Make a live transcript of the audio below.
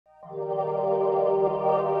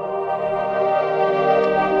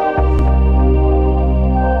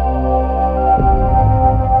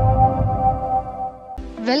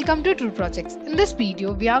Welcome to True Projects. In this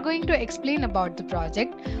video, we are going to explain about the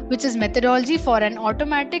project, which is methodology for an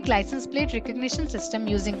automatic license plate recognition system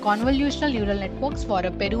using convolutional neural networks for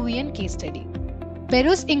a Peruvian case study.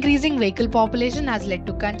 Peru's increasing vehicle population has led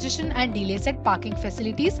to congestion and delays at parking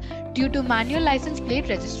facilities due to manual license plate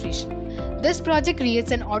registration. This project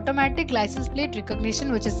creates an automatic license plate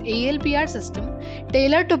recognition, which is ALPR system,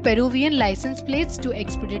 tailored to Peruvian license plates to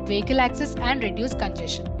expedite vehicle access and reduce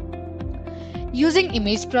congestion. Using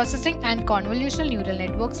image processing and convolutional neural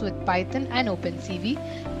networks with Python and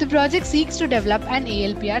OpenCV, the project seeks to develop an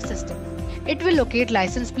ALPR system. It will locate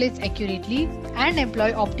license plates accurately and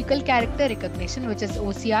employ optical character recognition, which is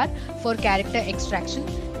OCR, for character extraction,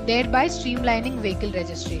 thereby streamlining vehicle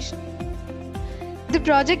registration. The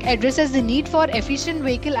project addresses the need for efficient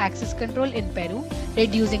vehicle access control in Peru,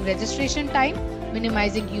 reducing registration time,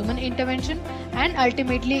 minimizing human intervention, and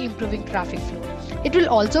ultimately improving traffic flow. It will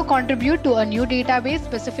also contribute to a new database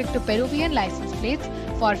specific to Peruvian license plates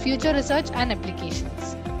for future research and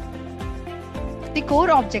applications. The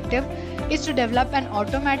core objective is to develop an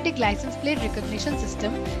automatic license plate recognition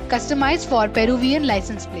system customized for Peruvian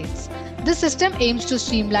license plates. This system aims to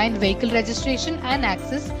streamline vehicle registration and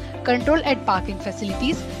access control at parking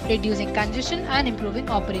facilities, reducing congestion and improving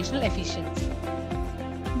operational efficiency.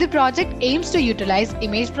 The project aims to utilize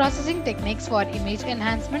image processing techniques for image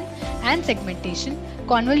enhancement and segmentation,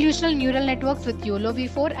 convolutional neural networks with YOLO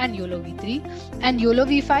v4 and YOLO v3, and YOLO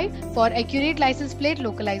v5 for accurate license plate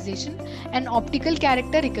localization, and optical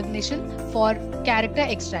character recognition for character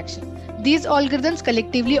extraction. These algorithms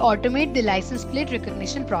collectively automate the license plate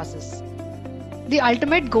recognition process. The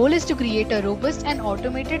ultimate goal is to create a robust and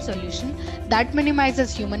automated solution that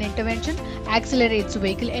minimizes human intervention, accelerates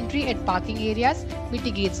vehicle entry at parking areas,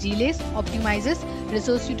 mitigates delays, optimizes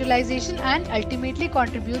resource utilization, and ultimately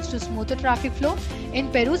contributes to smoother traffic flow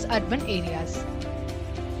in Peru's urban areas.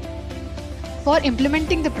 For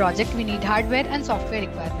implementing the project, we need hardware and software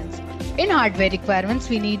requirements. In hardware requirements,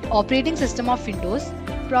 we need operating system of Windows,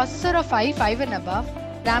 processor of 5 and above,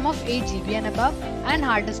 RAM of 8 GB and above, and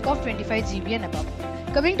hard disk of 25 GB and above.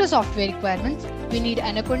 Coming to software requirements, we need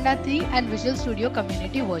Anaconda 3 and Visual Studio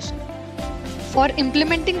Community version. For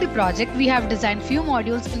implementing the project, we have designed few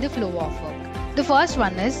modules in the flow of work. The first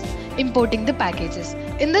one is importing the packages.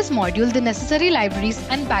 In this module, the necessary libraries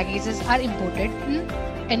and packages are imported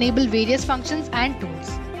to enable various functions and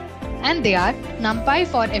tools. And they are NumPy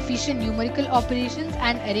for efficient numerical operations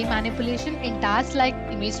and array manipulation in tasks like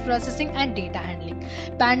image processing and data handling.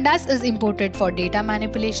 Pandas is imported for data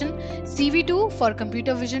manipulation, CV2 for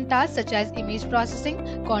computer vision tasks such as image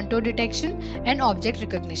processing, contour detection, and object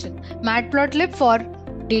recognition, Matplotlib for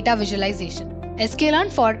data visualization,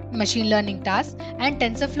 sklearn for machine learning tasks, and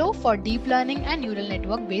TensorFlow for deep learning and neural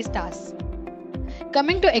network based tasks.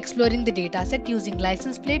 Coming to exploring the dataset using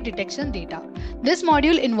license plate detection data. This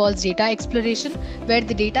module involves data exploration, where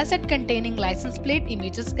the dataset containing license plate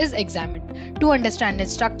images is examined to understand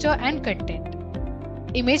its structure and content.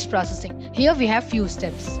 Image processing. Here we have few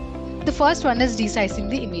steps. The first one is resizing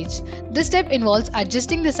the image. This step involves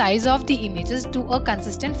adjusting the size of the images to a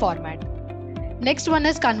consistent format. Next one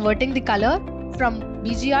is converting the color from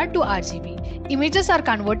BGR to RGB. Images are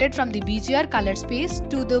converted from the BGR color space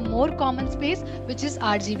to the more common space, which is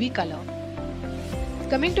RGB color.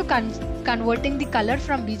 Coming to converting the color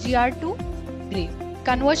from BGR to gray.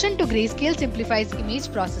 Conversion to grayscale simplifies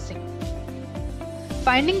image processing.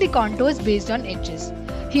 Finding the contours based on edges.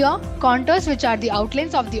 Here, contours, which are the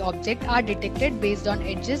outlines of the object, are detected based on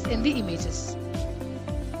edges in the images.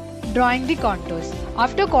 Drawing the contours.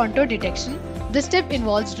 After contour detection, this step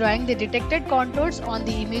involves drawing the detected contours on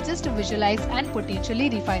the images to visualize and potentially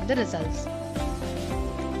refine the results.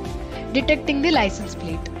 Detecting the license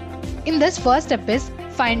plate. In this, first step is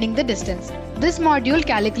finding the distance. This module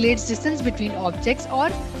calculates distance between objects or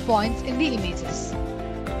points in the images.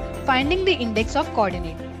 Finding the index of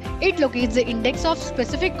coordinate. It locates the index of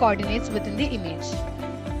specific coordinates within the image.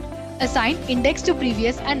 Assign index to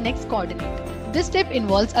previous and next coordinate. This step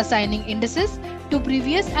involves assigning indices to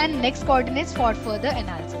previous and next coordinates for further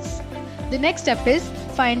analysis. The next step is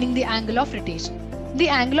finding the angle of rotation. The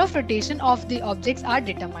angle of rotation of the objects are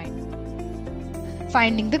determined.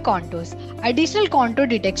 Finding the contours. Additional contour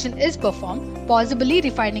detection is performed, possibly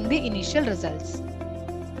refining the initial results.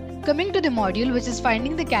 Coming to the module, which is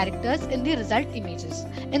finding the characters in the result images.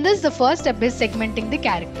 In this, the first step is segmenting the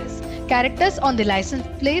characters. Characters on the license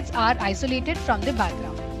plates are isolated from the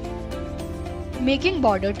background. Making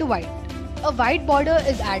border to white. A white border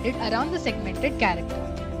is added around the segmented character.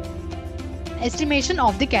 Estimation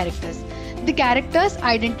of the characters. The characters'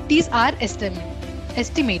 identities are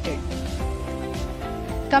estimated.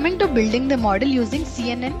 Coming to building the model using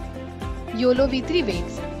CNN YOLO v3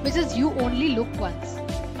 weights, which is You Only Look Once.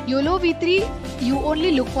 YOLO v3 You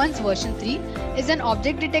Only Look Once version 3 is an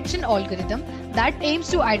object detection algorithm that aims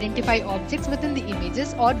to identify objects within the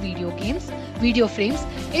images or video frames.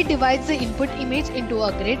 It divides the input image into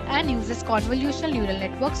a grid and uses convolutional neural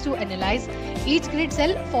networks to analyze each grid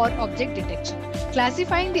cell for object detection,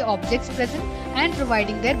 classifying the objects present and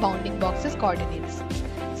providing their bounding boxes coordinates.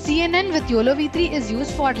 CNN with YOLO v3 is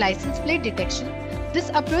used for license plate detection. This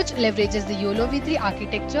approach leverages the YOLO v3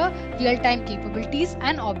 architecture, real-time capabilities,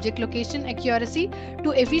 and object location accuracy to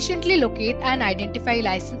efficiently locate and identify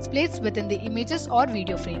license plates within the images or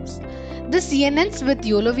video frames. The CNNs with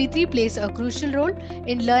YOLO v3 plays a crucial role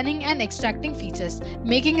in learning and extracting features,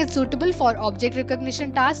 making it suitable for object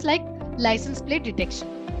recognition tasks like license plate detection.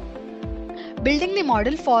 Building the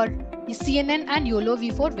model for CNN and YOLO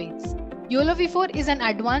v4 weights. YOLO v4 is an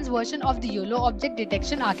advanced version of the YOLO object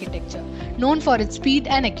detection architecture, known for its speed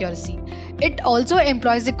and accuracy. It also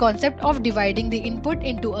employs the concept of dividing the input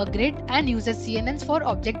into a grid and uses CNNs for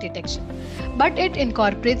object detection. But it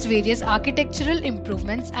incorporates various architectural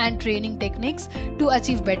improvements and training techniques to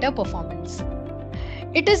achieve better performance.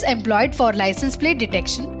 It is employed for license plate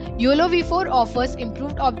detection. YOLO v4 offers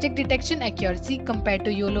improved object detection accuracy compared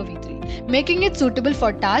to YOLO v3, making it suitable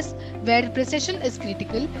for tasks where precision is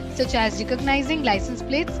critical, such as recognizing license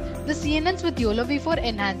plates. The CNNs with YOLO v4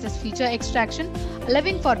 enhances feature extraction,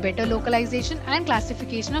 allowing for better localization and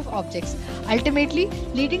classification of objects, ultimately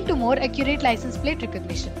leading to more accurate license plate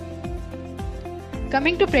recognition.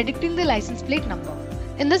 Coming to predicting the license plate number.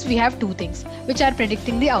 In this we have two things, which are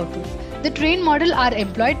predicting the output. The trained model are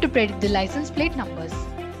employed to predict the license plate numbers.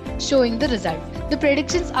 Showing the result, the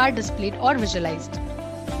predictions are displayed or visualized.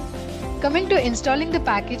 Coming to installing the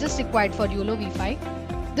packages required for YOLO v5.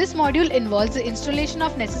 This module involves the installation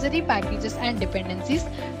of necessary packages and dependencies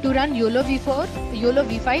to run YOLO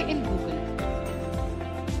v5 in Google.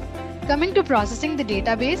 Coming to processing the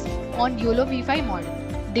database on YOLO v5 model.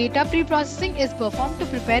 Data pre-processing is performed to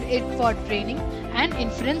prepare it for training and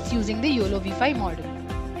inference using the YOLO v5 model.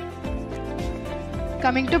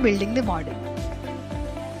 Coming to building the model.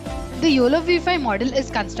 The YOLO v5 model is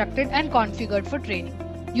constructed and configured for training.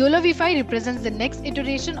 YOLO v5 represents the next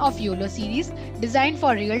iteration of YOLO series designed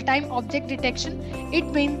for real-time object detection. It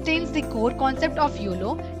maintains the core concept of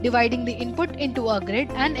YOLO, dividing the input into a grid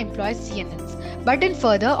and employs CNNs, but in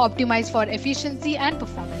further optimized for efficiency and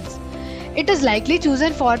performance. It is likely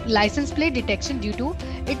chosen for license plate detection due to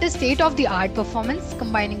its state-of-the-art performance,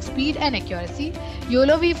 combining speed and accuracy.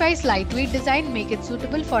 YOLO v5's lightweight design makes it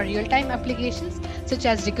suitable for real-time applications such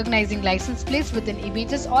as recognizing license plates within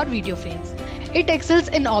images or video frames. It excels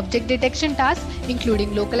in object detection tasks,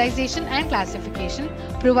 including localization and classification,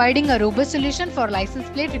 providing a robust solution for license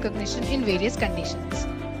plate recognition in various conditions.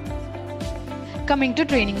 Coming to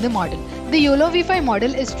training the model. The YOLO v5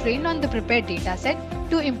 model is trained on the prepared dataset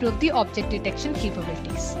to improve the object detection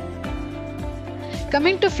capabilities.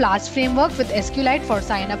 Coming to Flask framework with SQLite for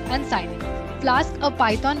sign up and sign in. Flask, a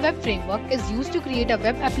Python web framework, is used to create a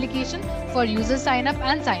web application for user sign up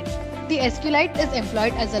and sign in. The SQLite is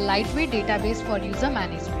employed as a lightweight database for user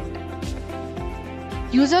management.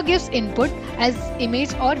 User gives input as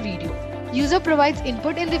image or video. User provides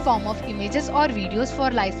input in the form of images or videos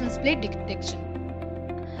for license plate detection.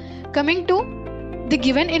 Coming to the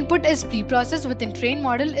given input is pre-processed within trained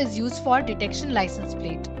model is used for detection license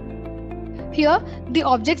plate. Here, the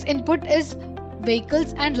object's input is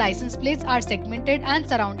vehicles and license plates are segmented and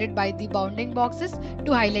surrounded by the bounding boxes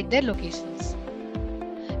to highlight their locations.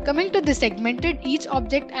 Coming to the segmented each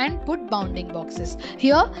object and put bounding boxes.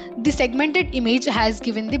 Here, the segmented image has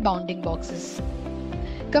given the bounding boxes.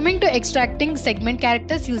 Coming to extracting segment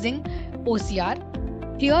characters using OCR.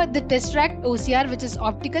 Here, the test track OCR, which is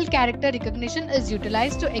optical character recognition, is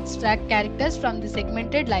utilized to extract characters from the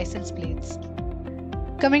segmented license plates.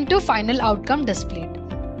 Coming to final outcome displayed.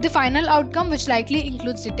 The final outcome, which likely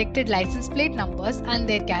includes detected license plate numbers and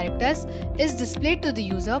their characters, is displayed to the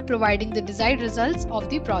user, providing the desired results of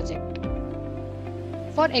the project.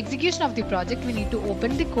 For execution of the project, we need to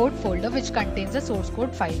open the code folder which contains the source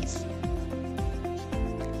code files.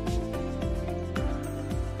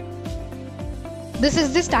 This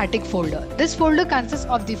is the static folder. This folder consists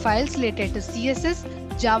of the files related to CSS,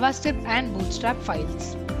 JavaScript and Bootstrap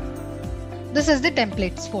files. This is the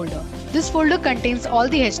templates folder. This folder contains all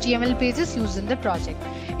the HTML pages used in the project.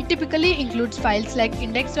 It typically includes files like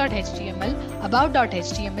index.html,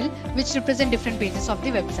 about.html, which represent different pages of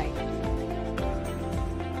the website.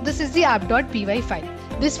 This is the app.py file.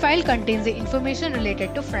 This file contains the information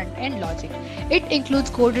related to front-end logic. It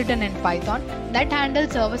includes code written in Python that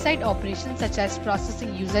handles server-side operations such as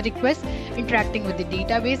processing user requests, interacting with the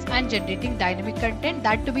database, and generating dynamic content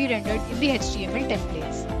that to be rendered in the HTML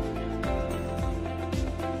templates.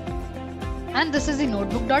 And this is the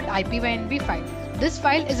notebook.ipynb file. This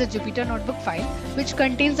file is a Jupyter Notebook file which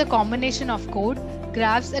contains a combination of code,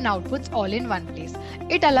 graphs and outputs all in one place.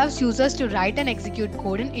 It allows users to write and execute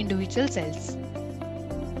code in individual cells.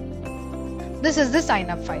 This is the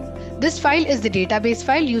sign up file. This file is the database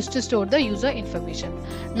file used to store the user information.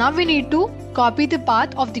 Now we need to copy the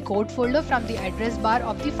path of the code folder from the address bar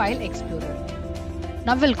of the file explorer.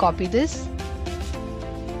 Now we'll copy this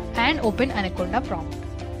and open Anaconda prompt.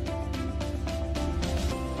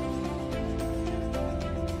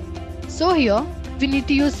 So here we need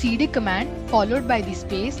to use cd command followed by the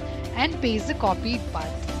space and paste the copied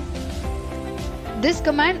path. This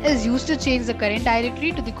command is used to change the current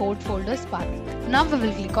directory to the code folder's path. Now we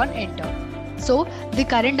will click on enter. So the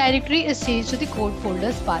current directory is changed to the code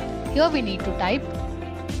folder's path. Here we need to type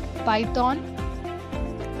python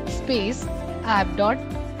space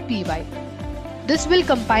app.py. This will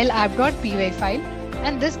compile app.py file,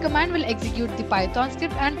 and this command will execute the Python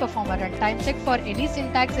script and perform a runtime check for any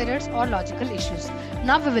syntax errors or logical issues.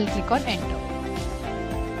 Now we will click on enter.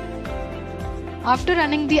 After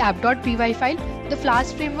running the app.py file, the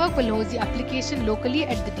Flask framework will host the application locally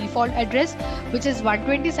at the default address, which is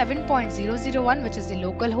 127.001, which is the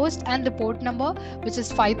local host, and the port number, which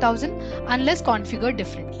is 5000, unless configured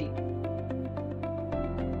differently.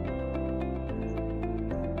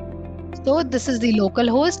 So this is the local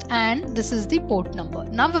host and this is the port number.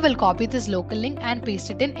 Now we will copy this local link and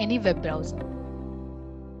paste it in any web browser.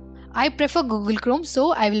 I prefer Google Chrome,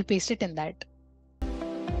 so I will paste it in that.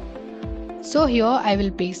 So here I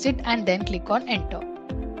will paste it and then click on enter.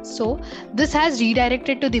 So this has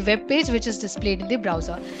redirected to the web page which is displayed in the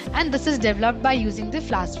browser, and this is developed by using the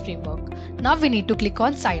Flask framework. Now we need to click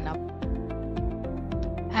on sign up.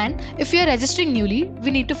 And if you are registering newly,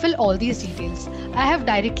 we need to fill all these details. I have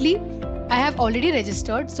already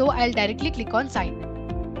registered, so I'll directly click on sign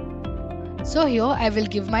in. So here I will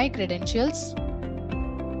give my credentials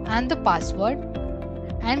and the password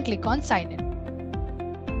and click on sign in.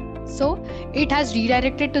 So it has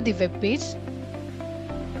redirected to the web page.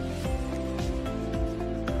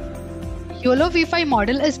 YOLO v5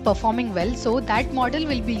 model is performing well, so that model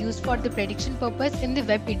will be used for the prediction purpose in the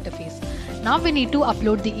web interface. Now we need to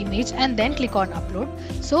upload the image and then click on upload.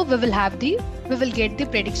 So we will get the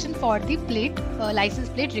prediction for the license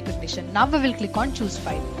plate recognition. Now we will click on choose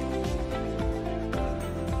file.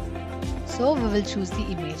 So we will choose the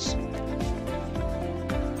image.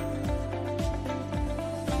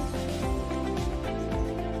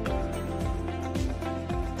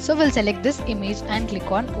 So we'll select this image and click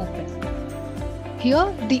on open.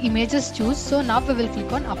 Here the image is chosen, so now we will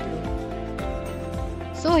click on upload.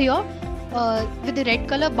 So here with the red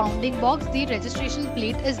color bounding box, the registration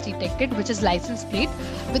plate is detected, which is license plate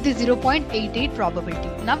with the 0.88 probability.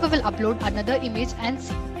 Now we will upload another image and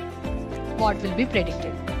see what will be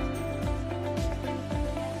predicted.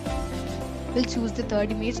 We'll choose the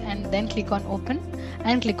third image and then click on open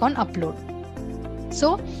and click on upload.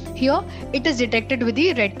 So here it is detected with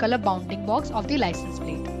the red color bounding box of the license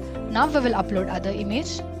plate. Now we will upload other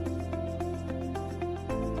image.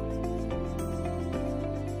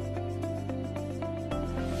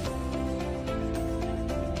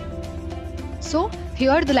 So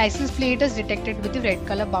here the license plate is detected with the red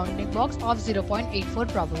color bounding box of 0.84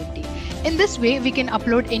 probability. In this way we can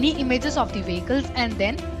upload any images of the vehicles and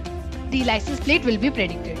then the license plate will be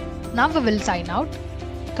predicted. Now we will sign out.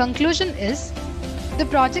 Conclusion is, the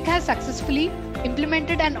project has successfully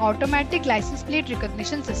implemented an automatic license plate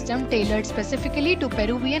recognition system tailored specifically to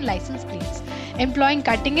Peruvian license plates, employing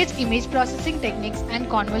cutting-edge image processing techniques and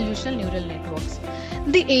convolutional neural networks.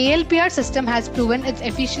 The ALPR system has proven its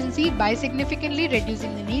efficiency by significantly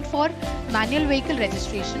reducing the need for manual vehicle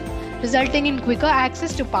registration, resulting in quicker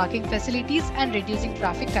access to parking facilities and reducing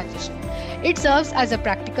traffic congestion. It serves as a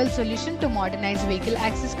practical solution to modernize vehicle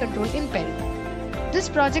access control in Peru. This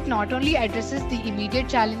project not only addresses the immediate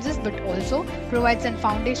challenges but also provides a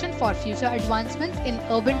foundation for future advancements in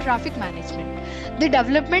urban traffic management. The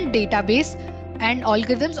development database and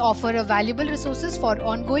algorithms offer a valuable resources for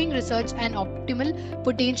ongoing research and optimal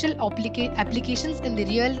potential applications in the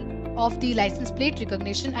realm of the license plate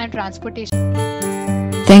recognition and transportation.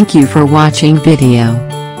 Thank you for watching video.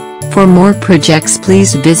 For more projects,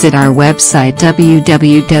 please visit our website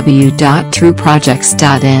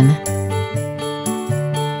www.trueprojects.in.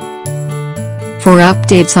 For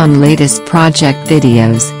updates on latest project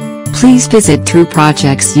videos, Please visit Through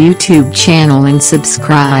Project's YouTube channel and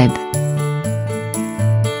subscribe.